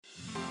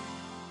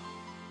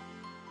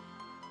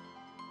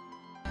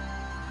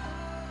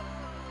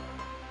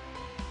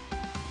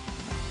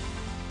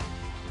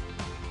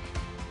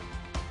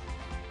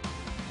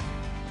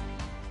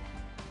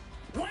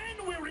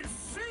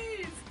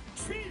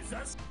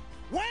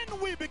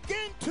when we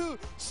begin to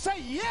say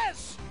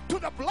yes to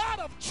the blood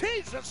of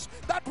Jesus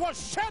that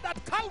was shed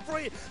at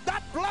Calvary,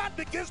 that blood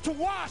begins to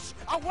wash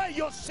away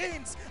your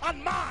sins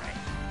and mine.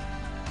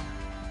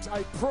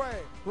 I pray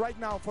right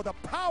now for the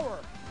power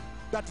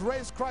that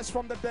raised Christ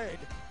from the dead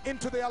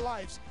into their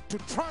lives to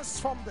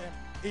transform them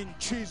in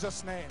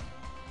Jesus' name.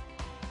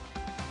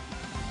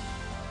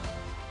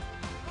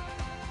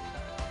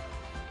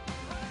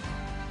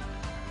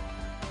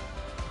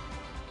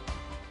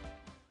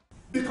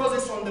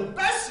 Because it's on the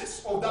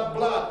basis of that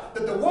blood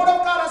that the Word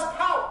of God has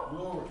power.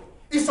 Glory.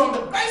 It's on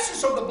the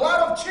basis of the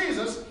blood of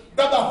Jesus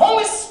that the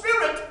Holy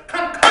Spirit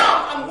can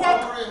come and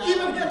work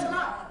even here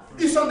tonight.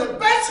 It's on the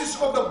basis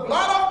of the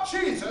blood of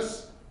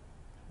Jesus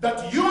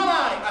that you and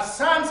I are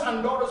sons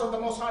and daughters of the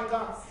Most High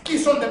God.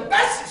 It's on the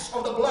basis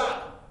of the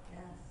blood